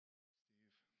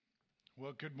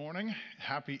Well, good morning.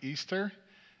 Happy Easter.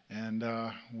 And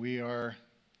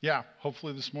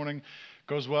hopefully this morning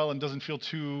goes well and doesn't feel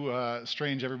too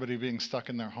strange, everybody being stuck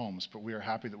in their homes. But we are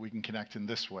happy that we can connect in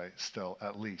this way still,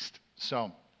 at least.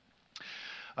 So,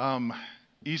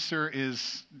 Easter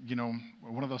is,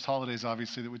 one of those holidays,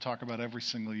 obviously, that we talk about every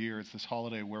single year. It's this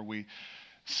holiday where we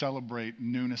celebrate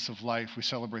newness of life. We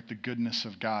celebrate the goodness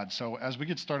of God. So as we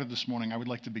get started this morning, I would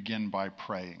like to begin by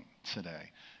praying today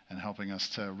and helping us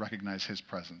to recognize his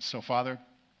presence. So Father,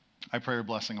 I pray your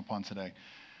blessing upon today.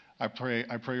 I pray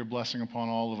your blessing upon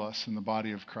all of us in the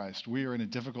body of Christ. We are in a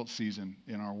difficult season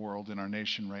in our world, in our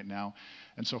nation right now.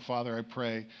 And so Father, I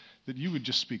pray that you would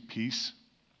just speak peace,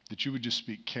 that you would just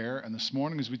speak care. And this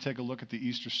morning, as we take a look at the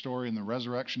Easter story and the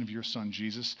resurrection of your son,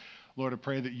 Jesus, Lord, I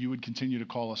pray that you would continue to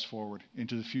call us forward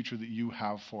into the future that you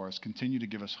have for us. Continue to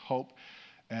give us hope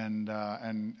and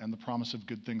the promise of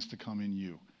good things to come in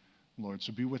you, Lord.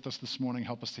 So be with us this morning.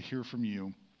 Help us to hear from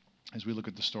you as we look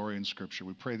at the story in Scripture.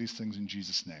 We pray these things in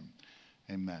Jesus' name.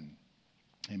 Amen.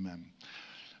 Amen.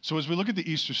 So as we look at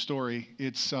the Easter story,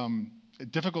 it's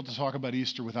difficult to talk about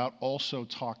Easter without also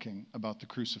talking about the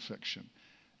crucifixion.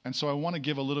 And so I want to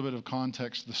give a little bit of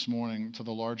context this morning to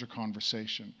the larger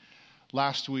conversation.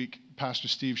 Last week, Pastor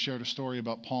Steve shared a story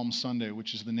about Palm Sunday,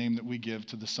 which is the name that we give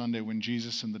to the Sunday when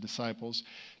Jesus and the disciples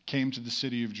came to the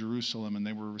city of Jerusalem and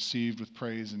they were received with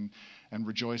praise and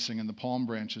rejoicing in the palm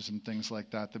branches and things like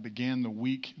that began the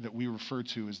week that we refer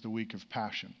to as the week of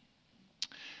Passion.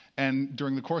 And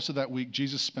during the course of that week,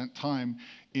 Jesus spent time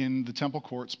in the temple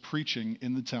courts, preaching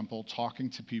in the temple, talking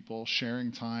to people,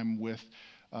 sharing time with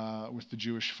the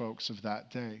Jewish folks of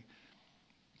that day,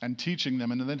 and teaching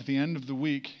them. And then at the end of the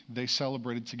week, they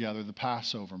celebrated together the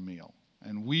Passover meal.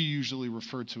 And we usually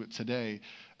refer to it today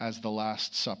as the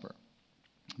Last Supper,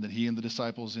 that he and the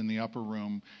disciples in the upper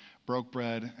room broke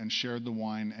bread and shared the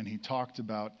wine, and he talked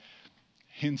about,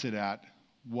 hinted at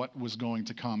what was going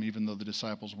to come, even though the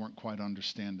disciples weren't quite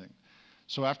understanding.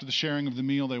 So after the sharing of the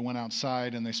meal, they went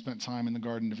outside and they spent time in the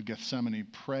Garden of Gethsemane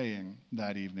praying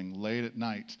that evening, late at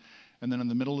night. And then in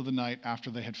the middle of the night, after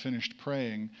they had finished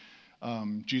praying,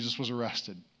 Jesus was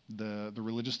arrested. The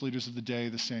religious leaders of the day,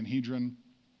 the Sanhedrin,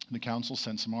 the council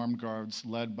sent some armed guards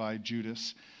led by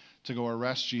Judas to go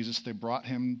arrest Jesus. They brought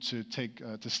him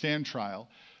to stand trial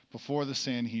before the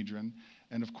Sanhedrin.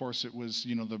 And of course, it was,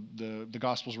 the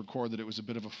Gospels record that it was a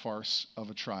bit of a farce of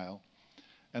a trial.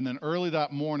 And then early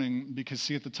that morning,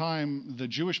 because at the time, the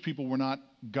Jewish people were not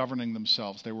governing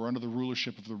themselves. They were under the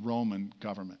rulership of the Roman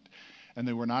government. And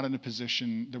they were not in a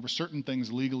position, there were certain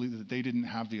things legally that they didn't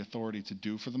have the authority to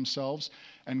do for themselves.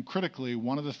 And critically,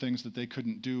 one of the things that they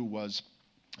couldn't do was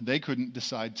they couldn't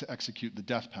decide to execute the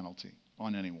death penalty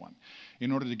on anyone.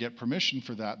 In order to get permission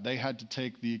for that, they had to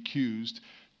take the accused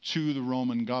to the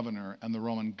Roman governor, and the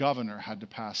Roman governor had to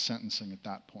pass sentencing at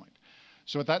that point.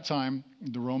 So at that time,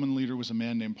 the Roman leader was a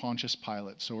man named Pontius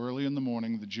Pilate. So early in the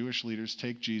morning, the Jewish leaders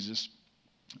take Jesus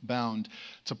bound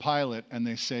to Pilate, and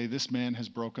they say, this man has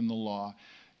broken the law.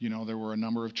 There were a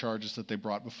number of charges that they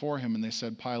brought before him, and they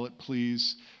said, Pilate,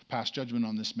 please pass judgment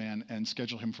on this man and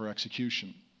schedule him for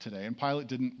execution today. And Pilate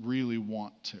didn't really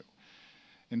want to.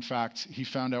 In fact, he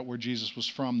found out where Jesus was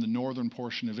from, the northern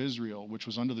portion of Israel, which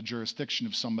was under the jurisdiction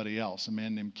of somebody else, a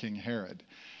man named King Herod.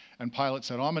 And Pilate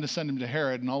said, I'm going to send him to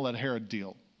Herod, and I'll let Herod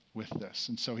deal with this.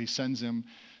 And so he sends him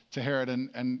to Herod,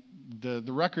 and the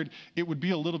record, it would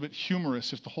be a little bit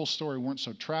humorous if the whole story weren't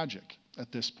so tragic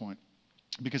at this point.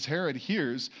 Because Herod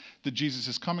hears that Jesus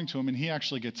is coming to him, and he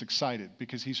actually gets excited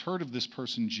because he's heard of this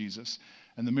person, Jesus,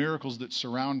 and the miracles that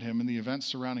surround him and the events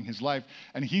surrounding his life,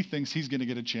 and he thinks he's going to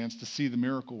get a chance to see the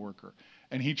miracle worker.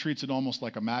 And he treats it almost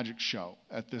like a magic show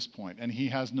at this point, and he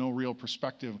has no real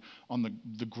perspective on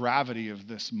the gravity of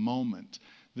this moment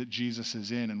that Jesus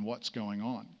is in and what's going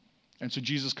on. And so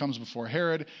Jesus comes before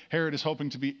Herod. Herod is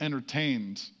hoping to be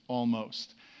entertained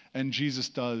almost. And Jesus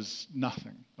does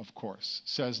nothing, of course,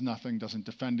 says nothing, doesn't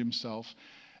defend himself.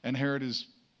 And Herod is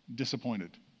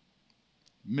disappointed,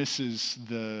 misses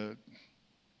the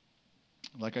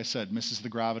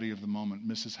gravity of the moment,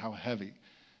 misses how heavy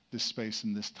this space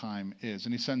and this time is.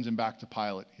 And he sends him back to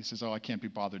Pilate. He says, I can't be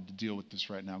bothered to deal with this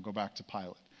right now. Go back to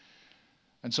Pilate.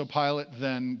 And so Pilate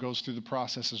then goes through the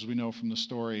process, as we know from the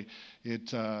story.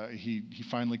 He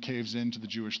finally caves in to the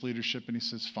Jewish leadership, and he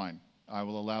says, fine, I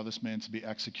will allow this man to be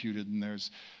executed. And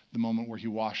there's the moment where he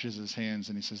washes his hands,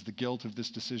 and he says, the guilt of this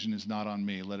decision is not on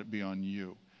me. Let it be on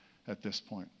you at this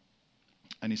point.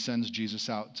 And he sends Jesus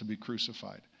out to be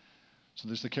crucified. So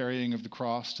there's the carrying of the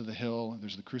cross to the hill,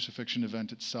 there's the crucifixion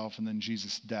event itself, and then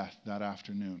Jesus' death that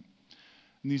afternoon.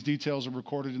 And these details are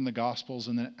recorded in the Gospels.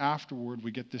 And then afterward,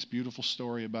 we get this beautiful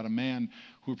story about a man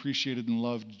who appreciated and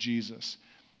loved Jesus.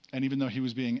 And even though he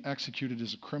was being executed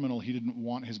as a criminal, he didn't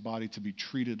want his body to be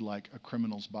treated like a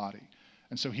criminal's body.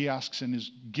 And so he asks and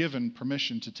is given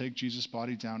permission to take Jesus'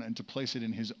 body down and to place it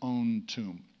in his own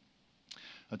tomb.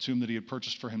 A tomb that he had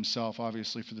purchased for himself,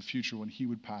 obviously, for the future when he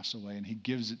would pass away. And he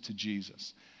gives it to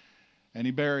Jesus. And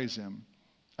he buries him.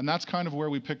 And that's kind of where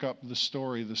we pick up the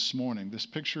story this morning, this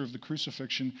picture of the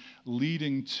crucifixion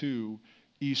leading to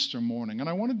Easter morning. And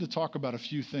I wanted to talk about a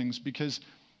few things because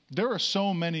there are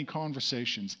so many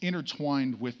conversations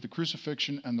intertwined with the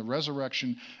crucifixion and the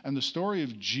resurrection and the story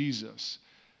of Jesus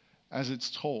as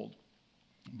it's told.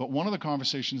 But one of the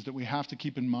conversations that we have to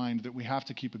keep in mind, that we have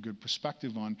to keep a good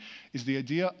perspective on, is the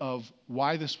idea of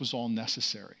why this was all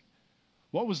necessary.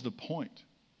 What was the point?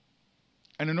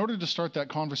 And in order to start that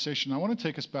conversation, I want to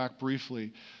take us back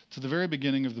briefly to the very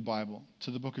beginning of the Bible,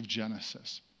 to the book of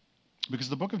Genesis. Because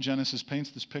the book of Genesis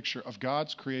paints this picture of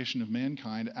God's creation of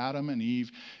mankind, Adam and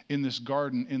Eve, in this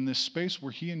garden, in this space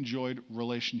where he enjoyed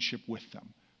relationship with them,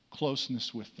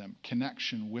 closeness with them,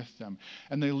 connection with them.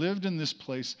 And they lived in this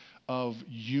place of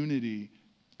unity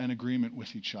and agreement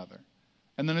with each other.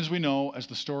 And then as we know, as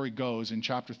the story goes in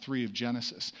chapter 3 of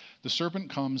Genesis, the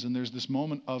serpent comes and there's this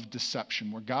moment of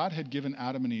deception where God had given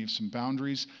Adam and Eve some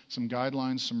boundaries, some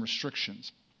guidelines, some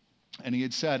restrictions. And he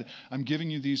had said, I'm giving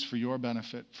you these for your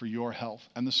benefit, for your health.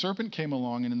 And the serpent came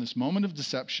along, and in this moment of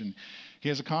deception, he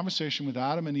has a conversation with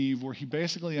Adam and Eve where he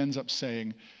basically ends up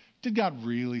saying, did God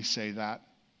really say that?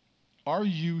 Are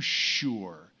you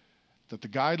sure that the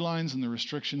guidelines and the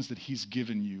restrictions that he's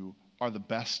given you are the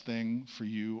best thing for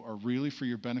you, are really for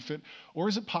your benefit? Or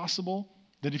is it possible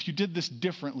that if you did this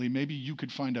differently, maybe you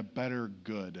could find a better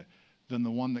good than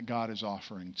the one that God is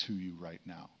offering to you right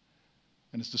now?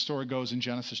 And as the story goes in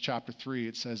Genesis chapter 3,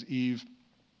 it says Eve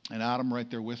and Adam right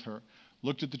there with her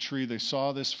looked at the tree. They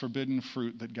saw this forbidden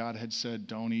fruit that God had said,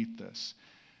 don't eat this.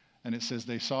 And it says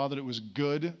they saw that it was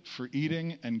good for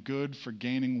eating and good for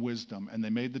gaining wisdom. And they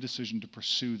made the decision to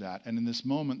pursue that. And in this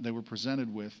moment, they were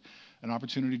presented with an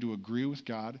opportunity to agree with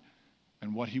God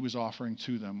and what he was offering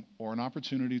to them, or an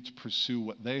opportunity to pursue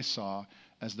what they saw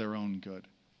as their own good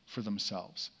for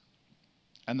themselves.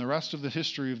 And the rest of the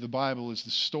history of the Bible is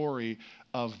the story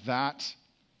of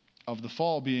the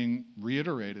fall being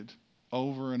reiterated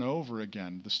over and over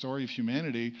again. The story of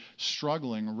humanity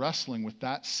struggling, wrestling with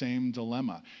that same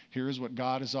dilemma. Here is what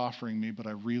God is offering me, but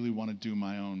I really want to do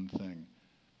my own thing.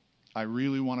 I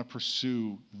really want to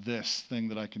pursue this thing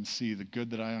that I can see, the good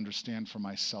that I understand for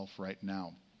myself right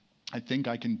now. I think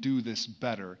I can do this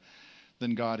better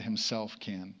than God himself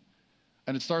can.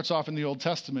 And it starts off in the Old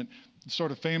Testament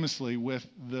sort of famously with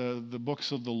the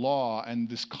books of the law and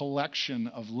this collection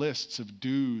of lists of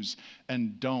do's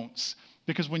and don'ts.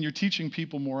 Because when you're teaching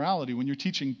people morality, when you're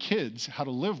teaching kids how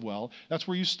to live well, that's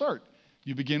where you start.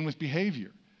 You begin with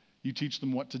behavior. You teach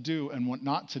them what to do and what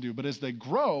not to do. But as they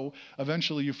grow,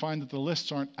 eventually you find that the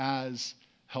lists aren't as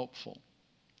helpful,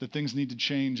 that things need to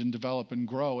change and develop and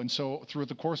grow. And so throughout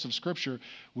the course of Scripture,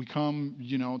 we come,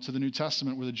 to the New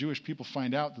Testament where the Jewish people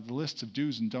find out that the lists of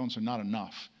do's and don'ts are not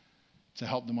enough to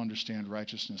help them understand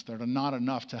righteousness. They're not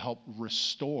enough to help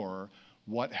restore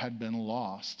what had been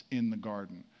lost in the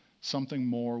garden. Something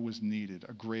more was needed,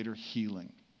 a greater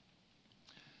healing.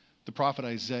 The prophet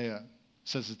Isaiah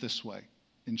says it this way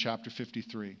in chapter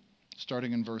 53,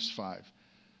 starting in verse 5.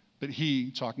 But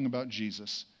he, talking about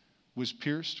Jesus, was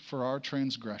pierced for our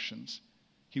transgressions.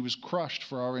 He was crushed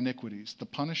for our iniquities. The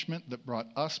punishment that brought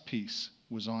us peace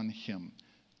was on him,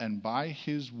 and by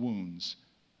his wounds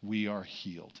we are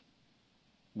healed.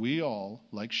 We all,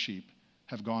 like sheep,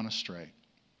 have gone astray.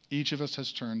 Each of us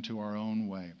has turned to our own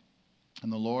way,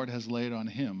 and the Lord has laid on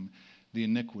him the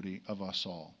iniquity of us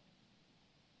all.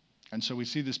 And so we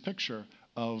see this picture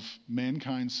of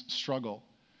mankind's struggle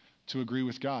to agree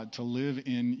with God, to live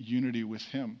in unity with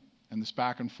him. And this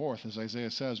back and forth, as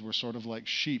Isaiah says, we're sort of like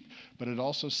sheep. But it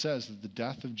also says that the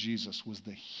death of Jesus was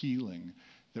the healing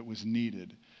that was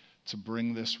needed to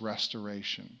bring this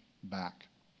restoration back.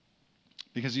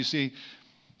 Because you see,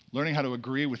 learning how to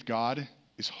agree with God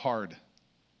is hard.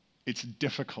 It's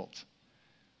difficult.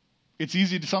 It's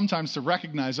easy to sometimes to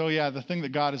recognize, oh yeah, the thing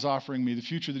that God is offering me, the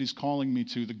future that he's calling me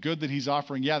to, the good that he's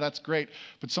offering, yeah, that's great.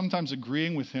 But sometimes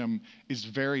agreeing with him is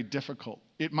very difficult.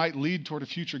 It might lead toward a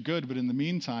future good, but in the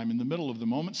meantime, in the middle of the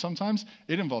moment, sometimes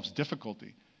it involves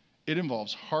difficulty. It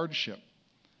involves hardship.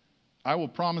 I will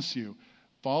promise you,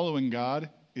 following God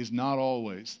is not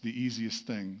always the easiest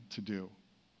thing to do.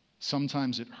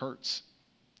 Sometimes it hurts.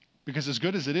 Because as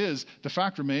good as it is, the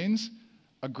fact remains,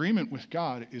 agreement with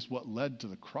God is what led to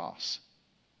the cross.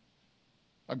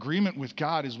 Agreement with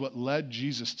God is what led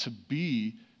Jesus to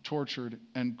be tortured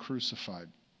and crucified.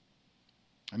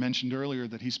 I mentioned earlier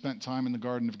that he spent time in the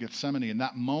Garden of Gethsemane, and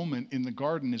that moment in the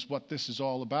garden is what this is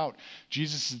all about.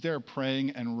 Jesus is there praying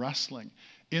and wrestling.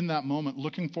 In that moment,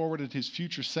 looking forward at his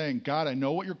future, saying, God, I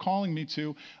know what you're calling me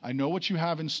to. I know what you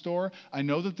have in store. I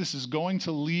know that this is going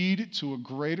to lead to a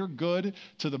greater good,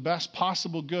 to the best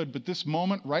possible good. But this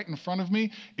moment right in front of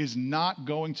me is not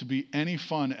going to be any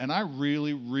fun. And I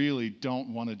really, really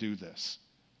don't want to do this.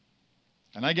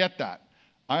 And I get that.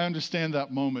 I understand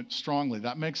that moment strongly.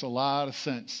 That makes a lot of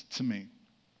sense to me.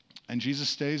 And Jesus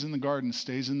stays in the garden,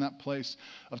 stays in that place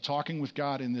of talking with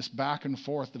God in this back and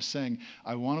forth of saying,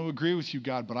 I want to agree with you,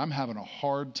 God, but I'm having a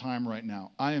hard time right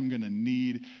now. I am going to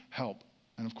need help.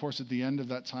 And of course, at the end of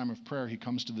that time of prayer, he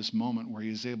comes to this moment where he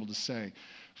is able to say,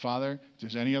 Father, if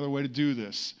there's any other way to do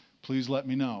this, please let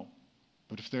me know.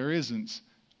 But if there isn't,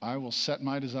 I will set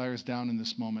my desires down in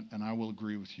this moment and I will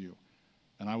agree with you.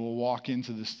 And I will walk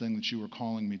into this thing that you are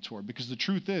calling me toward. Because the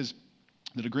truth is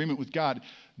that agreement with God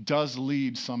does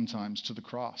lead sometimes to the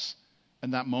cross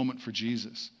and that moment for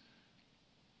Jesus.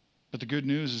 But the good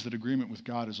news is that agreement with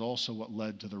God is also what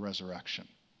led to the resurrection.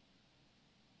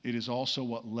 It is also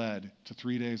what led to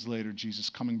 3 days later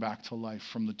Jesus coming back to life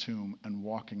from the tomb and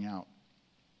walking out.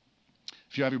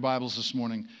 If you have your Bibles this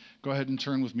morning, go ahead and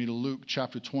turn with me to Luke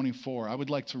chapter 24. I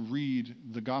would like to read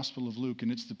the Gospel of Luke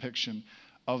and its depiction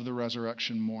of the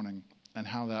resurrection morning and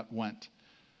how that went.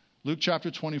 Luke chapter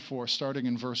 24, starting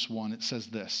in verse 1, it says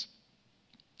this.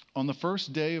 On the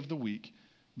first day of the week,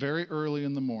 very early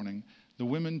in the morning, the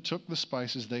women took the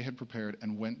spices they had prepared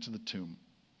and went to the tomb.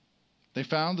 They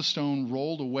found the stone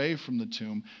rolled away from the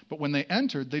tomb, but when they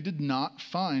entered, they did not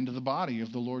find the body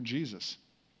of the Lord Jesus.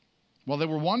 While they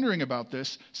were wondering about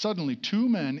this, suddenly 2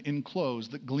 men in clothes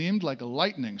that gleamed like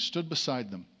lightning stood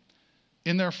beside them.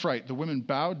 In their fright, the women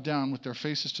bowed down with their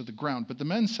faces to the ground, but the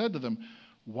men said to them,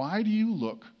 Why do you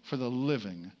look for the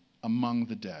living among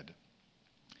the dead?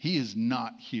 He is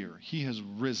not here. He has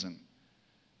risen.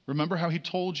 Remember how he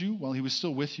told you while he was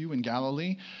still with you in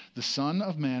Galilee? The Son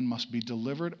of Man must be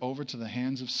delivered over to the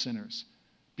hands of sinners,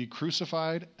 be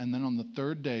crucified, and then on the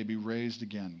 3rd day be raised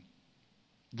again.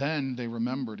 Then they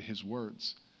remembered his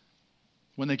words.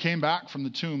 When they came back from the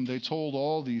tomb, they told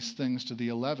all these things to the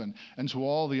 11 and to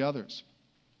all the others.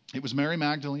 It was Mary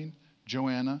Magdalene,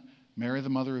 Joanna, Mary the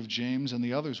mother of James, and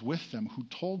the others with them who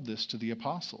told this to the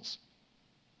apostles.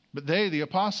 But they, the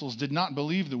apostles, did not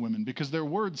believe the women because their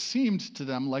words seemed to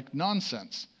them like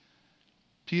nonsense.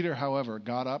 Peter, however,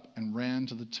 got up and ran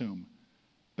to the tomb.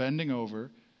 Bending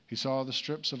over, he saw the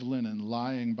strips of linen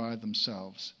lying by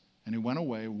themselves, and he went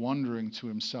away wondering to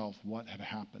himself what had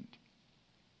happened.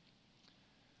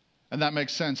 And that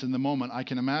makes sense in the moment. I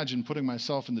can imagine putting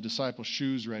myself in the disciples'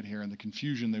 shoes right here and the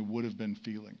confusion they would have been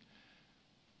feeling.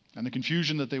 And the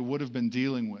confusion that they would have been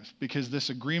dealing with. Because this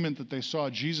agreement that they saw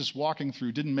Jesus walking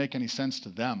through didn't make any sense to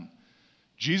them.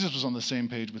 Jesus was on the same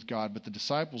page with God, but the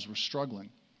disciples were struggling.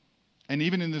 And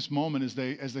even in this moment, as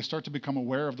they start to become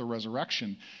aware of the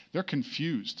resurrection, they're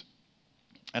confused.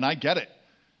 And I get it.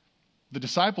 The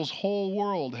disciples' whole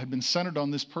world had been centered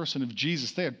on this person of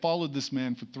Jesus. They had followed this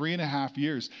man for 3.5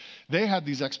 years. They had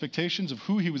these expectations of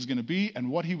who he was going to be and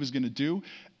what he was going to do.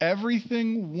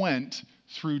 Everything went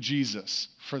through Jesus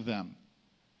for them.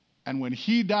 And when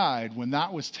he died, when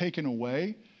that was taken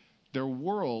away, their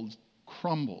world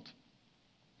crumbled.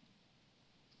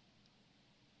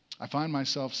 I find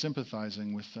myself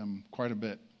sympathizing with them quite a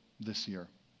bit this year.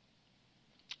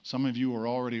 Some of you are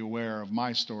already aware of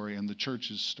my story and the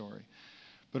church's story.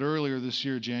 But earlier this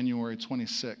year, January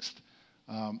 26th,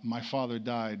 my father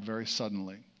died very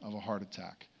suddenly of a heart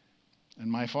attack.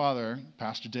 And my father,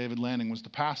 Pastor David Lanning, was the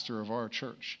pastor of our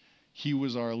church. He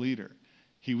was our leader.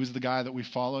 He was the guy that we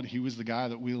followed. He was the guy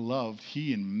that we loved.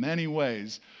 He, in many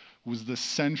ways, was the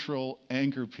central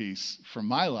anchor piece for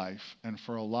my life and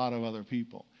for a lot of other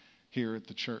people here at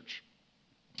the church.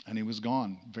 And he was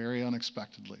gone very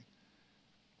unexpectedly.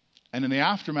 And in the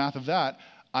aftermath of that,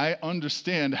 I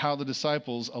understand how the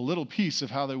disciples, a little piece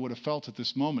of how they would have felt at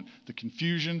this moment. The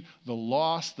confusion, the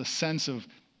loss, the sense of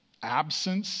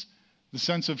absence, the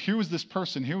sense of here was this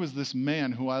person, here was this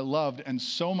man who I loved, and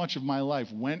so much of my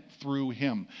life went through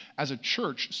him. As a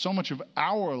church, so much of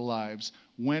our lives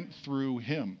went through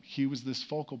him. He was this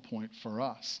focal point for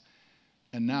us.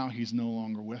 And now he's no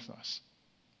longer with us.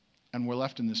 And we're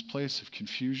left in this place of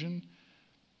confusion,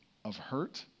 of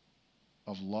hurt,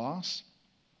 of loss,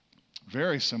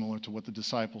 very similar to what the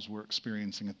disciples were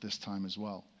experiencing at this time as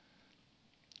well.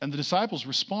 And the disciples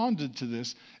responded to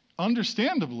this,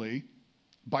 understandably,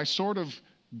 by sort of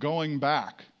going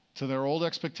back to their old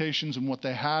expectations and what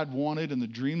they had wanted and the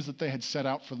dreams that they had set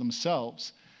out for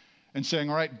themselves, and saying,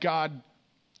 all right, God,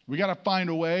 we got to find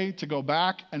a way to go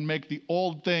back and make the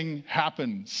old thing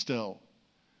happen still.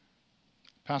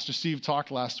 Pastor Steve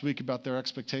talked last week about their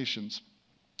expectations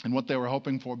and what they were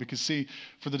hoping for, because see,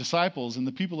 for the disciples and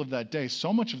the people of that day,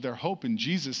 so much of their hope in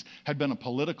Jesus had been a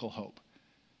political hope.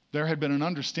 There had been an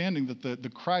understanding that the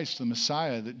Christ, the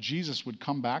Messiah, that Jesus would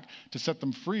come back to set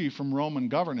them free from Roman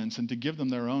governance and to give them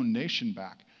their own nation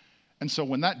back. And so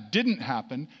when that didn't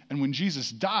happen, and when Jesus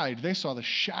died, they saw the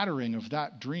shattering of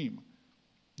that dream,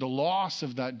 the loss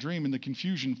of that dream and the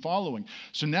confusion following.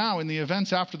 So now in the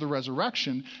events after the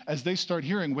resurrection, as they start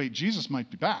hearing, wait, Jesus might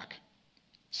be back,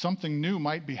 something new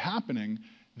might be happening,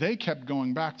 they kept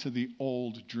going back to the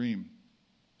old dream.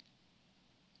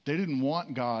 They didn't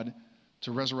want God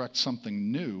to resurrect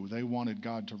something new. They wanted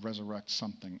God to resurrect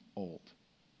something old.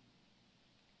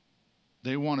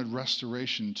 They wanted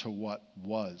restoration to what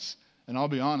was. And I'll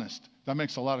be honest, that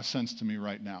makes a lot of sense to me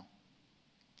right now.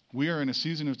 We are in a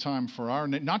season of time for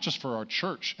not just for our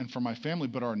church and for my family,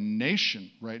 but our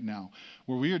nation right now,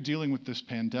 where we are dealing with this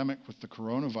pandemic, with the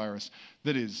coronavirus,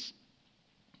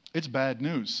 it's bad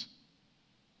news.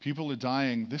 People are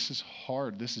dying. This is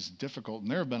hard. This is difficult.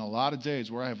 And there have been a lot of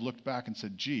days where I have looked back and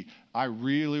said, gee, I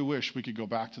really wish we could go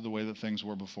back to the way that things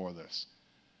were before this.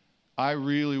 I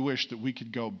really wish that we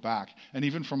could go back. And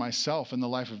even for myself in the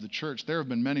life of the church, there have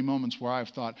been many moments where I've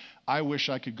thought, I wish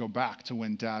I could go back to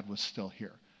when Dad was still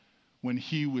here, when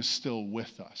he was still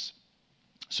with us.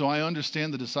 So I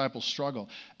understand the disciples' struggle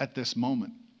at this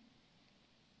moment.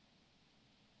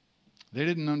 They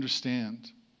didn't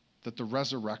understand that the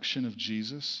resurrection of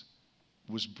Jesus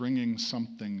was bringing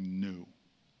something new,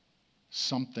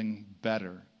 something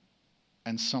better,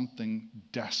 and something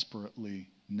desperately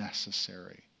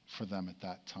necessary for them at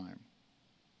that time.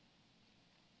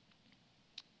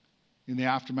 In the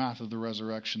aftermath of the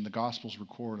resurrection, the Gospels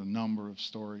record a number of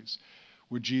stories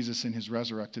where Jesus in his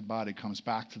resurrected body comes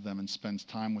back to them and spends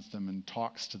time with them and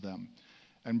talks to them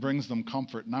and brings them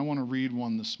comfort. And I want to read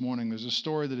one this morning. There's a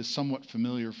story that is somewhat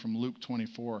familiar from Luke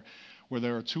 24, where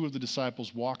there are two of the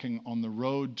disciples walking on the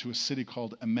road to a city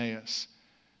called Emmaus.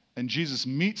 And Jesus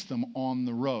meets them on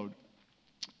the road.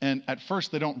 And at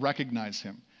first, they don't recognize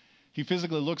him. He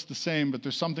physically looks the same, but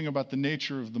there's something about the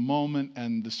nature of the moment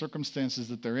and the circumstances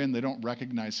that they're in. They don't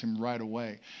recognize him right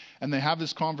away. And they have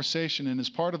this conversation, and as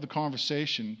part of the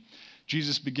conversation,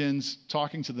 Jesus begins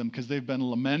talking to them because they've been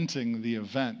lamenting the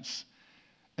events.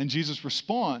 And Jesus'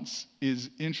 response is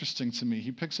interesting to me.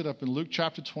 He picks it up in Luke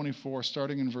chapter 24,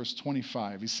 starting in verse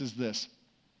 25. He says this,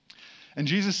 "And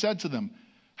Jesus said to them,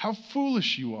 'How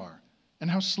foolish you are, and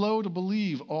how slow to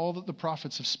believe all that the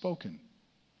prophets have spoken.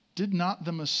 Did not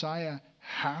the Messiah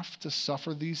have to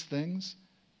suffer these things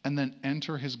and then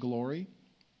enter his glory?'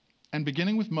 And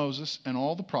beginning with Moses and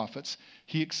all the prophets,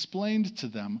 he explained to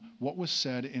them what was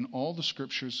said in all the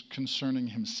scriptures concerning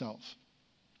himself."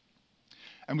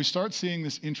 And we start seeing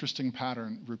this interesting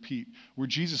pattern repeat, where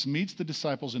Jesus meets the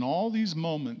disciples in all these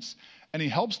moments, and he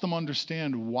helps them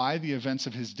understand why the events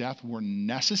of his death were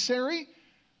necessary,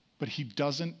 but he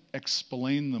doesn't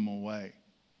explain them away.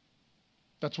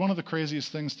 That's one of the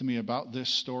craziest things to me about this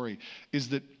story, is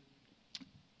that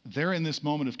they're in this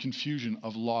moment of confusion,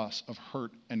 of loss, of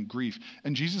hurt and grief.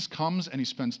 And Jesus comes and he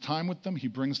spends time with them. He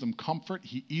brings them comfort.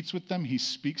 He eats with them. He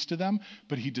speaks to them,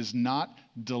 but he does not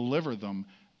deliver them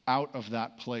out of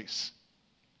that place.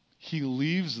 He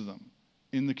leaves them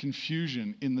in the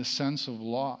confusion, in the sense of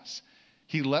loss.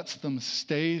 He lets them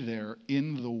stay there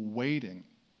in the waiting.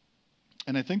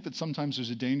 And I think that sometimes there's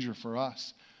a danger for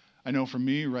us. I know for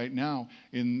me right now,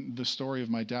 in the story of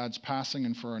my dad's passing,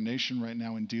 and for our nation right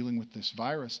now in dealing with this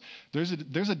virus, there's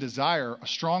a desire, a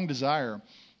strong desire,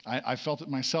 I felt it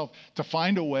myself, to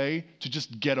find a way to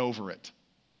just get over it.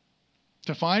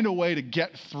 To find a way to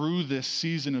get through this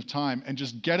season of time and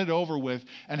just get it over with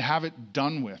and have it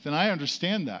done with. And I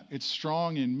understand that. It's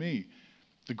strong in me.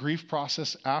 The grief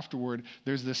process afterward,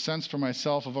 there's this sense for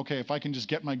myself of, okay, if I can just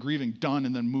get my grieving done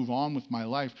and then move on with my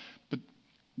life. But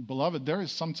beloved, there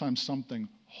is sometimes something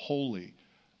holy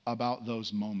about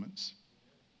those moments.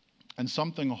 And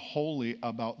something holy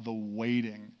about the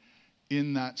waiting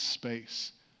in that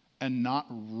space and not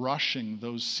rushing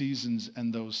those seasons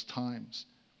and those times.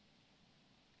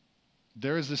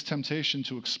 There is this temptation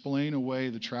to explain away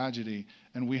the tragedy,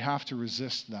 and we have to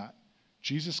resist that.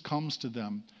 Jesus comes to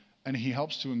them, and he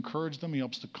helps to encourage them, he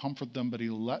helps to comfort them, but he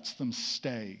lets them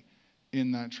stay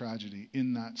in that tragedy,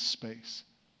 in that space.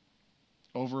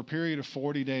 Over a period of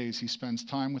 40 days, he spends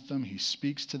time with them, he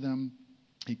speaks to them,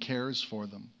 he cares for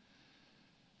them.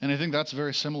 And I think that's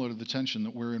very similar to the tension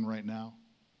that we're in right now.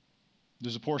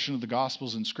 There's a portion of the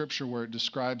Gospels in Scripture where it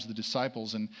describes the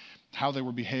disciples and how they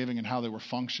were behaving and how they were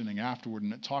functioning afterward,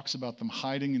 and it talks about them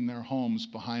hiding in their homes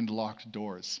behind locked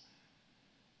doors.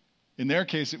 In their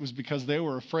case, it was because they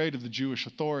were afraid of the Jewish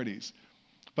authorities.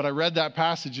 But I read that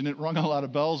passage and it rung a lot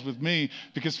of bells with me,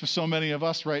 because for so many of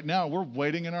us right now, we're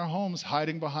waiting in our homes,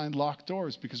 hiding behind locked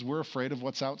doors because we're afraid of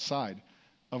what's outside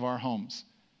of our homes.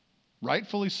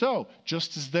 Rightfully so,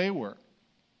 just as they were.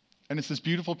 And it's this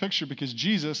beautiful picture because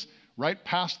Jesus, right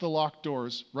past the locked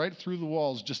doors, right through the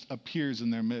walls, just appears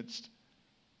in their midst.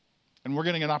 And we're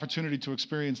getting an opportunity to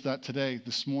experience that today,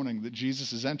 this morning, that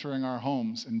Jesus is entering our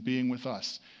homes and being with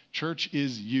us. Church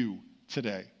is you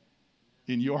today.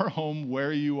 In your home,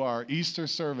 where you are, Easter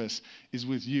service is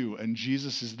with you, and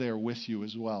Jesus is there with you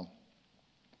as well.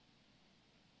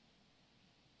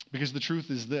 Because the truth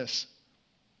is this: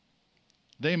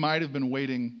 they might have been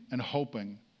waiting and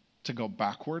hoping to go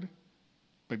backward,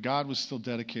 but God was still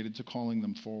dedicated to calling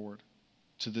them forward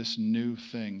to this new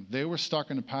thing. They were stuck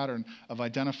in a pattern of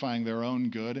identifying their own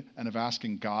good and of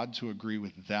asking God to agree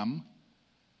with them.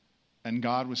 And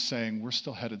God was saying, we're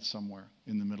still headed somewhere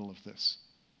in the middle of this.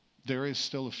 There is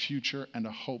still a future and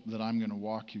a hope that I'm going to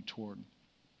walk you toward.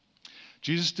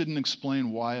 Jesus didn't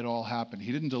explain why it all happened.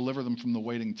 He didn't deliver them from the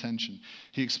waiting tension.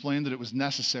 He explained that it was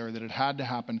necessary, that it had to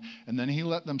happen, and then he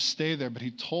let them stay there, but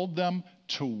he told them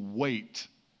to wait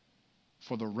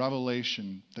for the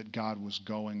revelation that God was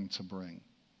going to bring.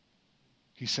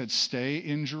 He said, stay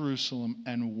in Jerusalem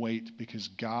and wait, because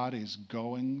God is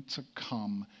going to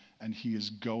come, and he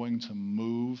is going to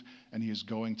move, and he is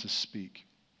going to speak.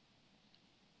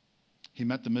 He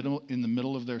met in the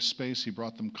middle of their space. He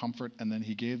brought them comfort, and then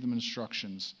he gave them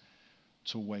instructions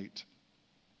to wait.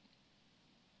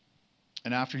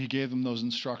 And after he gave them those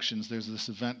instructions, there's this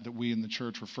event that we in the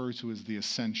church refer to as the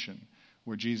Ascension,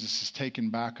 where Jesus is taken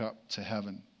back up to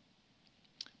heaven.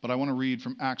 But I want to read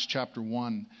from Acts chapter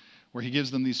 1, where he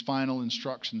gives them these final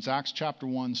instructions. Acts chapter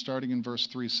 1, starting in verse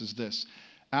 3, says this: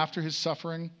 after his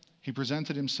suffering, he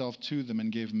presented himself to them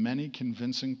and gave many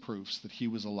convincing proofs that he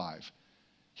was alive.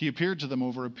 He appeared to them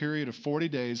over a period of 40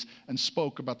 days and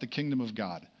spoke about the kingdom of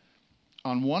God.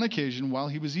 On one occasion, while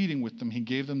he was eating with them, he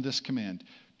gave them this command: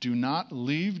 do not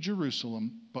leave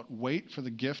Jerusalem, but wait for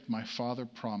the gift my Father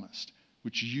promised,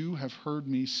 which you have heard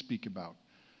me speak about.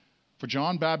 For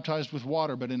John baptized with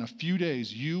water, but in a few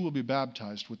days you will be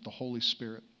baptized with the Holy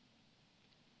Spirit.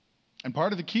 And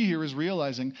part of the key here is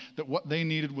realizing that what they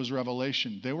needed was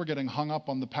revelation. They were getting hung up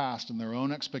on the past and their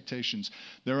own expectations,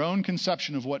 their own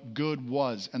conception of what good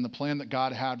was and the plan that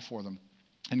God had for them.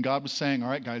 And God was saying, all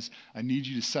right, guys, I need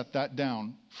you to set that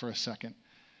down for a second.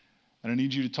 And I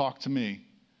need you to talk to me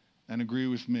and agree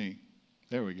with me.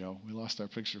 There we go. We lost our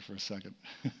picture for a second.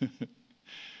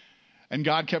 And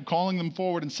God kept calling them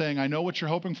forward and saying, I know what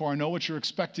you're hoping for. I know what you're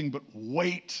expecting, but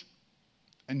wait.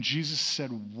 And Jesus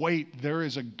said, wait, there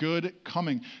is a good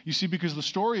coming. You see, because the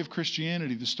story of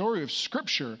Christianity, the story of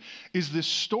Scripture, is this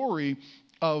story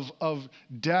of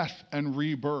death and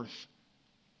rebirth.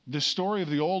 This story of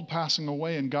the old passing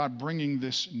away and God bringing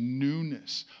this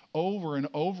newness. Over and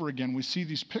over again, we see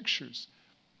these pictures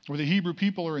where the Hebrew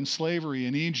people are in slavery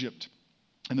in Egypt.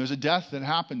 And there's a death that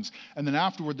happens. And then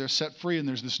afterward, they're set free and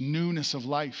there's this newness of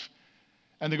life.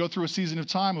 And they go through a season of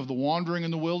time of the wandering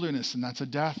in the wilderness, and that's a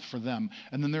death for them.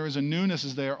 And then there is a newness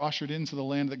as they are ushered into the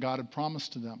land that God had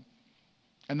promised to them.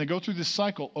 And they go through this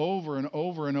cycle over and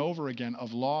over and over again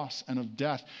of loss and of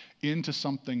death into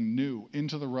something new,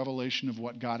 into the revelation of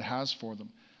what God has for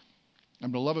them.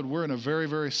 And beloved, we're in a very,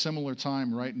 very similar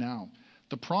time right now.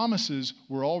 The promises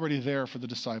were already there for the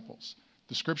disciples.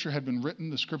 The Scripture had been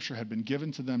written, the Scripture had been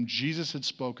given to them, Jesus had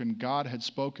spoken, God had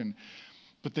spoken.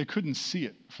 But they couldn't see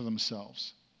it for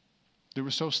themselves. They were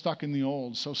so stuck in the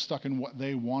old, so stuck in what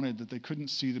they wanted that they couldn't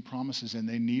see the promises. And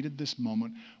they needed this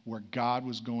moment where God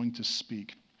was going to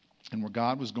speak and where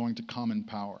God was going to come in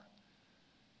power.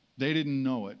 They didn't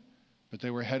know it, but they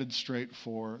were headed straight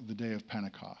for the day of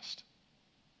Pentecost.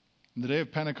 And the day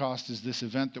of Pentecost is this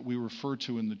event that we refer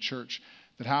to in the church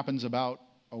that happens about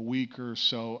a week or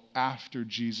so after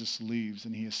Jesus leaves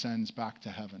and he ascends back to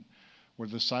heaven, where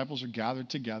the disciples are gathered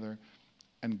together.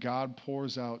 And God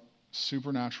pours out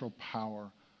supernatural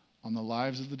power on the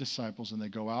lives of the disciples. And they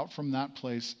go out from that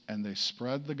place and they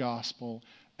spread the gospel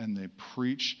and they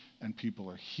preach and people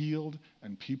are healed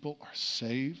and people are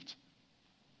saved.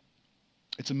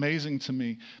 It's amazing to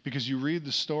me because you read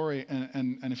the story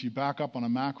and if you back up on a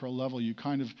macro level,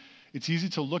 it's easy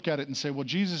to look at it and say, well,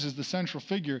 Jesus is the central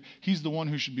figure. He's the one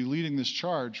who should be leading this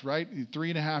charge, right?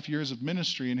 3.5 years of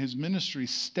ministry, and his ministry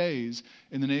stays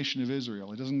in the nation of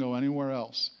Israel. It doesn't go anywhere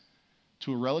else,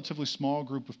 to a relatively small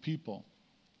group of people.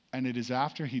 And it is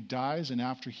after he dies and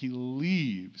after he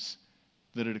leaves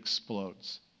that it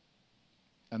explodes.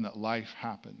 And that life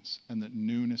happens and that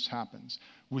newness happens.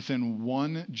 Within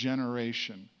one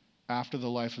generation after the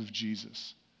life of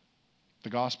Jesus, the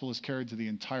gospel is carried to the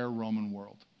entire Roman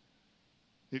world.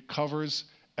 It covers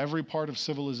every part of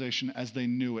civilization as they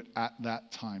knew it at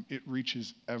that time. It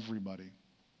reaches everybody.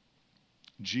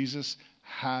 Jesus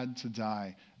had to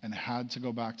die and had to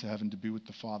go back to heaven to be with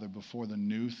the Father before the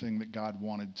new thing that God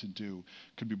wanted to do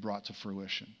could be brought to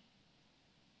fruition.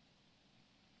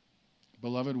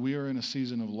 Beloved, we are in a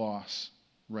season of loss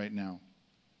right now.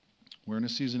 We're in a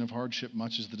season of hardship,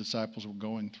 much as the disciples were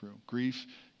going through. Grief,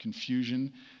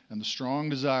 confusion, and the strong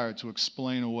desire to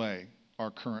explain away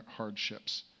our current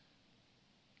hardships.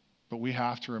 But we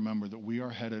have to remember that we are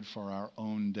headed for our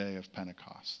own day of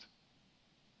Pentecost.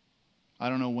 I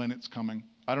don't know when it's coming.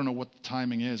 I don't know what the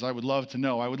timing is. I would love to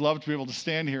know. I would love to be able to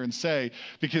stand here and say,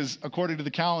 because according to the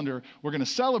calendar, we're going to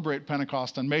celebrate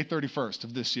Pentecost on May 31st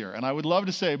of this year. And I would love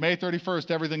to say, May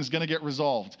 31st, everything's going to get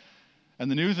resolved.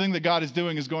 And the new thing that God is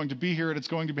doing is going to be here and it's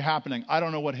going to be happening. I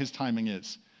don't know what his timing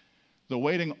is. The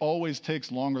waiting always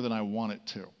takes longer than I want it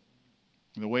to.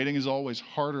 The waiting is always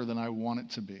harder than I want it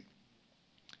to be.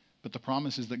 But the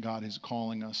promise is that God is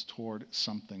calling us toward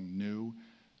something new,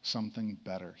 something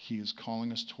better. He is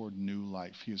calling us toward new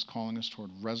life. He is calling us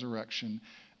toward resurrection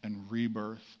and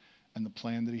rebirth and the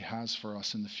plan that he has for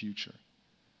us in the future.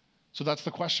 So that's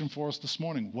the question for us this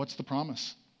morning. What's the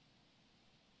promise?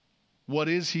 What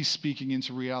is he speaking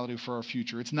into reality for our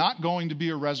future? It's not going to be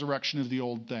a resurrection of the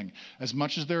old thing. As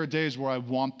much as there are days where I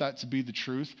want that to be the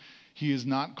truth, he is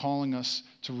not calling us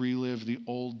to relive the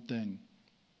old thing.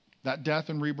 That death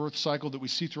and rebirth cycle that we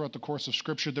see throughout the course of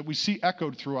Scripture, that we see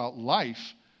echoed throughout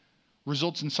life,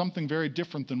 results in something very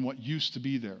different than what used to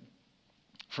be there.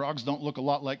 Frogs don't look a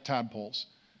lot like tadpoles.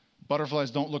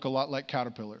 Butterflies don't look a lot like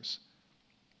caterpillars.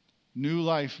 New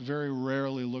life very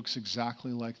rarely looks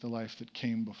exactly like the life that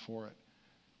came before it.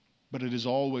 But it is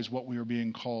always what we are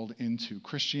being called into.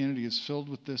 Christianity is filled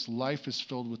with this, life is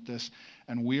filled with this,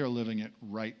 and we are living it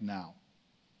right now.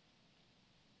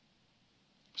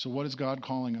 So what is God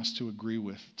calling us to agree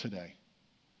with today?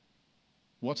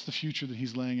 What's the future that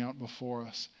he's laying out before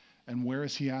us? And where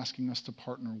is he asking us to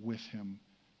partner with him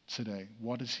today?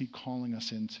 What is he calling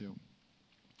us into?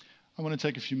 I want to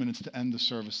take a few minutes to end the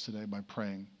service today by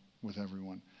praying with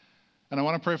everyone. And I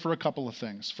want to pray for a couple of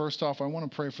things. First off, I want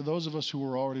to pray for those of us who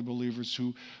are already believers,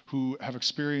 who have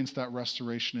experienced that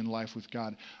restoration in life with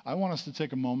God. I want us to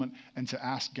take a moment and to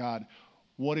ask God,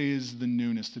 what is the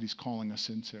newness that he's calling us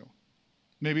into?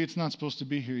 Maybe it's not supposed to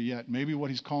be here yet. Maybe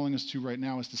what he's calling us to right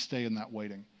now is to stay in that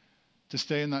waiting, to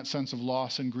stay in that sense of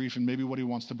loss and grief, and maybe what he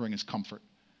wants to bring is comfort.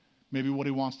 Maybe what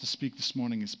he wants to speak this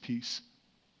morning is peace.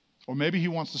 Or maybe he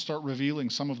wants to start revealing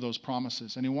some of those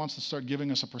promises, and he wants to start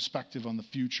giving us a perspective on the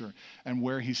future and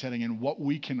where he's heading and what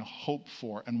we can hope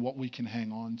for and what we can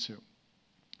hang on to.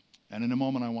 And in a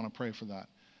moment, I want to pray for that.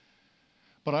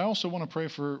 But I also want to pray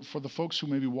for the folks who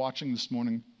may be watching this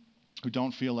morning who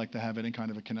don't feel like they have any kind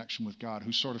of a connection with God,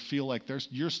 who sort of feel like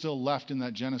you're still left in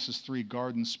that Genesis 3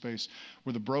 garden space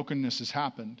where the brokenness has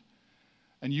happened,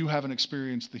 and you haven't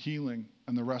experienced the healing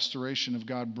and the restoration of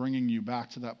God bringing you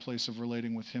back to that place of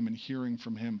relating with him and hearing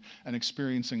from him and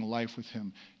experiencing life with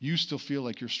him. You still feel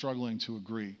like you're struggling to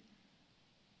agree.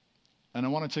 And I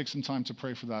want to take some time to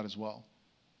pray for that as well,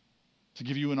 to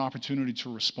give you an opportunity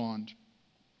to respond.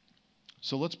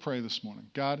 So let's pray this morning.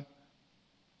 God,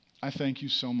 I thank you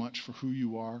so much for who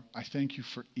you are. I thank you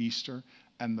for Easter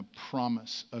and the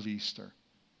promise of Easter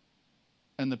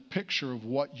and the picture of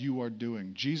what you are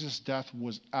doing. Jesus' death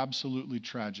was absolutely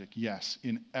tragic, yes,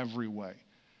 in every way.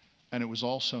 And it was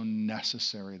also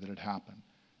necessary that it happen.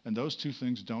 And those two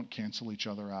things don't cancel each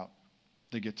other out.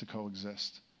 They get to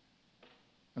coexist.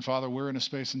 And Father, we're in a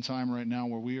space and time right now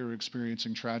where we are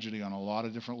experiencing tragedy on a lot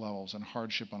of different levels and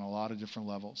hardship on a lot of different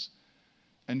levels.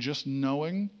 And just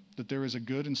knowing that there is a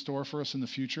good in store for us in the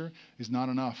future is not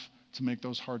enough to make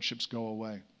those hardships go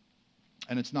away.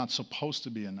 And it's not supposed to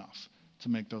be enough to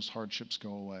make those hardships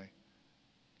go away.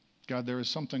 God, there is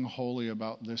something holy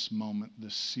about this moment,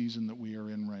 this season that we are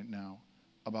in right now,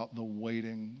 about the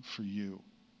waiting for you.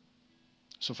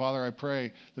 So, Father, I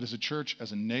pray that as a church,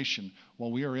 as a nation,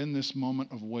 while we are in this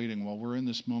moment of waiting, while we're in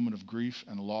this moment of grief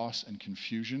and loss and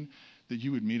confusion, that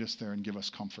you would meet us there and give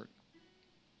us comfort.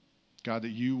 God, that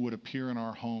you would appear in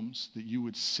our homes, that you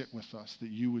would sit with us, that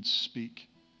you would speak.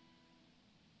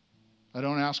 I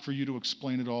don't ask for you to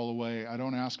explain it all away. I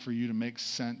don't ask for you to make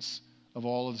sense of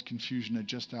all of the confusion. I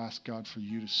just ask, God, for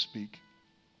you to speak,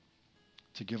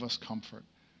 to give us comfort,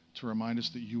 to remind us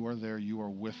that you are there, you are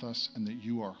with us, and that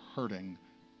you are hurting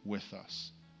with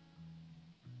us.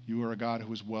 You are a God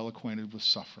who is well acquainted with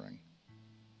suffering.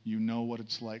 You know what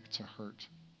it's like to hurt.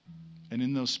 And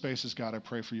in those spaces, God, I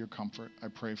pray for your comfort. I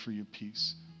pray for your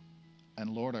peace. And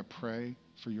Lord, I pray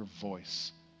for your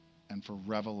voice and for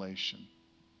revelation.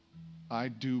 I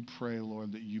do pray,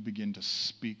 Lord, that you begin to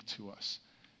speak to us.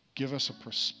 Give us a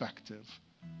perspective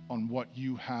on what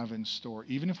you have in store.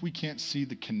 Even if we can't see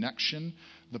the connection,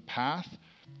 the path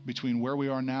between where we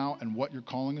are now and what you're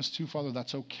calling us to, Father,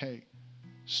 that's okay.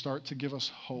 Start to give us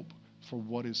hope for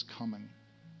what is coming,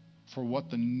 for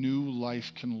what the new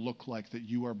life can look like that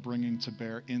you are bringing to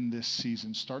bear in this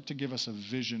season. Start to give us a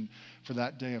vision for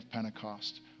that day of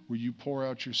Pentecost, where you pour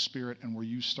out your Spirit and where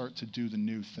you start to do the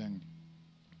new thing.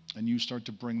 And you start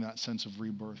to bring that sense of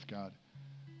rebirth, God.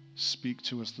 Speak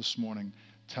to us this morning.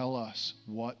 Tell us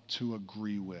what to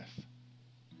agree with.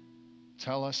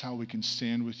 Tell us how we can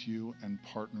stand with you and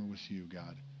partner with you,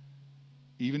 God.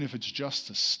 Even if it's just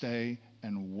to stay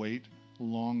and wait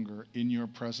longer in your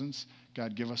presence,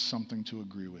 God, give us something to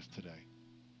agree with today.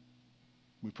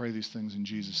 We pray these things in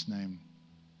Jesus' name.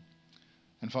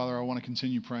 And Father, I want to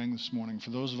continue praying this morning for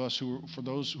those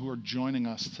who are joining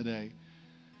us today,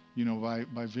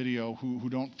 by video, who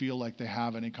don't feel like they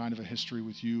have any kind of a history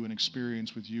with you, an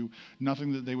experience with you,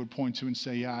 nothing that they would point to and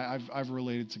say, yeah, I've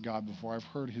related to God before. I've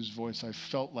heard his voice. I've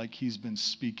felt like he's been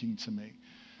speaking to me.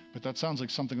 But that sounds like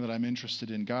something that I'm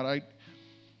interested in. God, I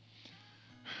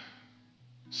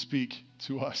speak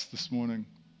to us this morning.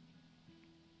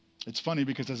 It's funny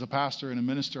because as a pastor and a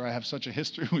minister, I have such a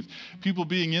history with people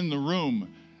being in the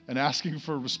room and asking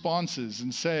for responses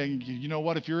and saying, you know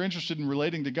what, if you're interested in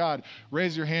relating to God,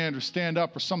 raise your hand or stand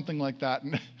up or something like that.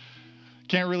 And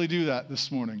can't really do that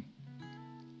this morning.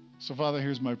 So Father,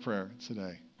 here's my prayer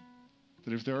today,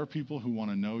 that if there are people who want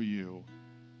to know you,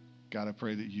 God, I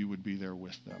pray that you would be there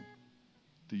with them,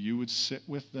 that you would sit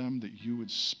with them, that you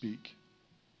would speak,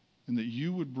 and that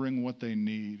you would bring what they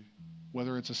need,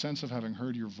 whether it's a sense of having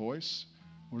heard your voice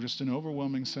or just an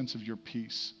overwhelming sense of your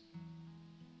peace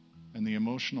and the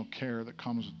emotional care that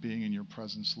comes with being in your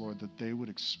presence, Lord, that they would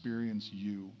experience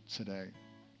you today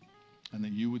and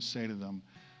that you would say to them,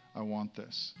 I want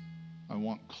this. I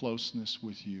want closeness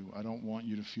with you. I don't want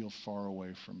you to feel far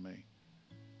away from me.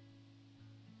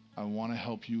 I want to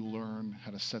help you learn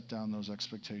how to set down those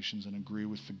expectations and agree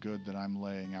with the good that I'm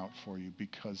laying out for you,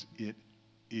 because it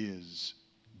is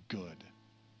good.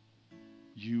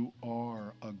 You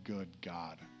are a good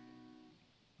God.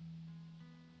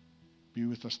 Be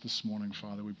with us this morning,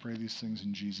 Father. We pray these things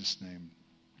in Jesus' name.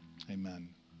 Amen.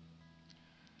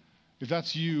 If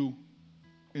that's you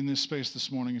in this space this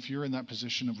morning, if you're in that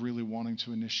position of really wanting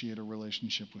to initiate a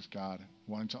relationship with God,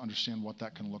 wanting to understand what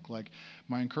that can look like,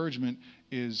 my encouragement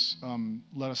is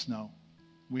let us know.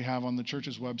 We have on the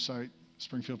church's website,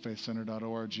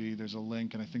 springfieldfaithcenter.org, there's a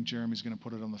link, and I think Jeremy's going to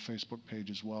put it on the Facebook page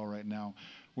as well right now,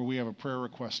 where we have a prayer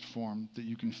request form that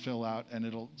you can fill out, and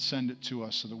it'll send it to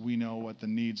us so that we know what the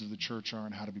needs of the church are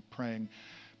and how to be praying.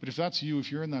 But if that's you,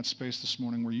 if you're in that space this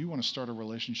morning where you want to start a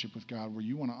relationship with God, where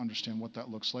you want to understand what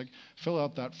that looks like, fill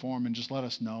out that form and just let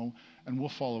us know, and we'll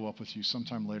follow up with you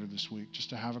sometime later this week just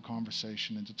to have a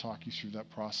conversation and to talk you through that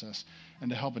process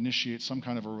and to help initiate some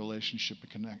kind of a relationship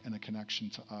and a connection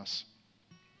to us.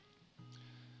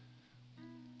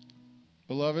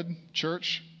 Beloved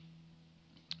church,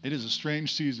 it is a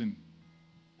strange season.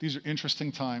 These are interesting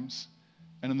times.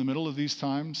 And in the middle of these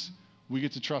times, we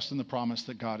get to trust in the promise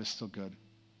that God is still good,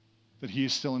 that he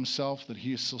is still himself, that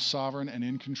he is still sovereign and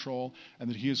in control, and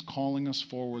that he is calling us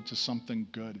forward to something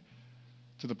good,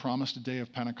 to the promised day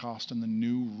of Pentecost and the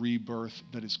new rebirth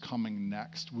that is coming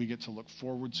next. We get to look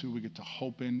forward to, we get to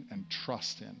hope in and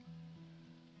trust in.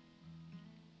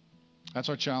 That's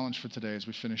our challenge for today as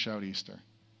we finish out Easter.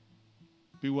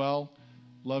 Be well,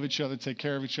 love each other, take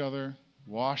care of each other,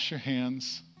 wash your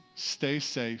hands, stay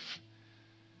safe,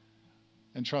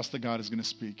 and trust that God is going to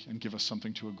speak and give us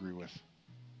something to agree with.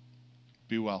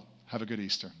 Be well. Have a good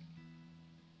Easter.